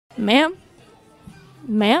Ma'am?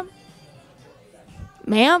 Ma'am?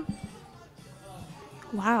 Ma'am?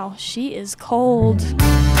 Wow, she is cold.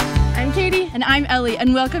 I'm Katie. And I'm Ellie,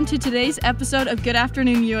 and welcome to today's episode of Good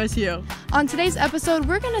Afternoon USU. On today's episode,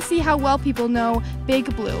 we're going to see how well people know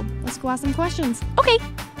Big Blue. Let's go ask some questions. Okay.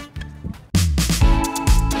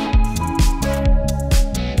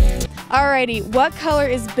 Alrighty, what color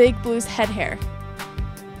is Big Blue's head hair?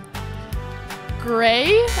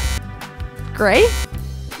 Gray? Gray?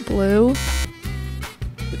 Blue?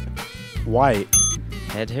 White.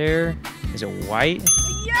 Head hair? Is it white?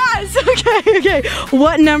 Yes! Okay.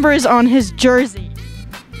 What number is on his jersey?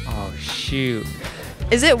 Oh, shoot.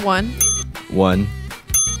 Is it 1? 1.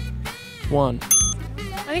 I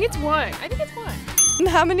think it's 1.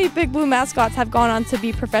 How many Big Blue mascots have gone on to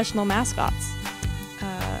be professional mascots?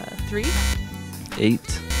 3? 8.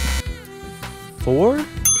 4.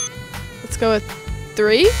 Let's go with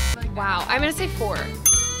 3. Wow, I'm gonna say 4.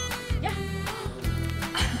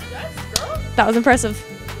 That was impressive.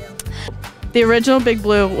 The original Big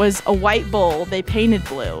Blue was a white bull they painted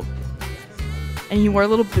blue. And he wore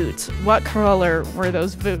little boots. What color were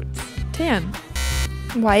those boots? Tan.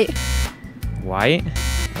 White. White?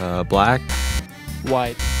 Black.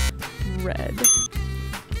 White. Red.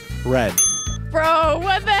 Red. Bro,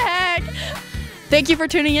 what the heck? Thank you for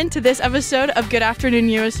tuning in to this episode of Good Afternoon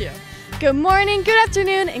USU. Good morning, good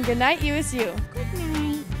afternoon, and good night, USU. Good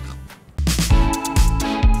night.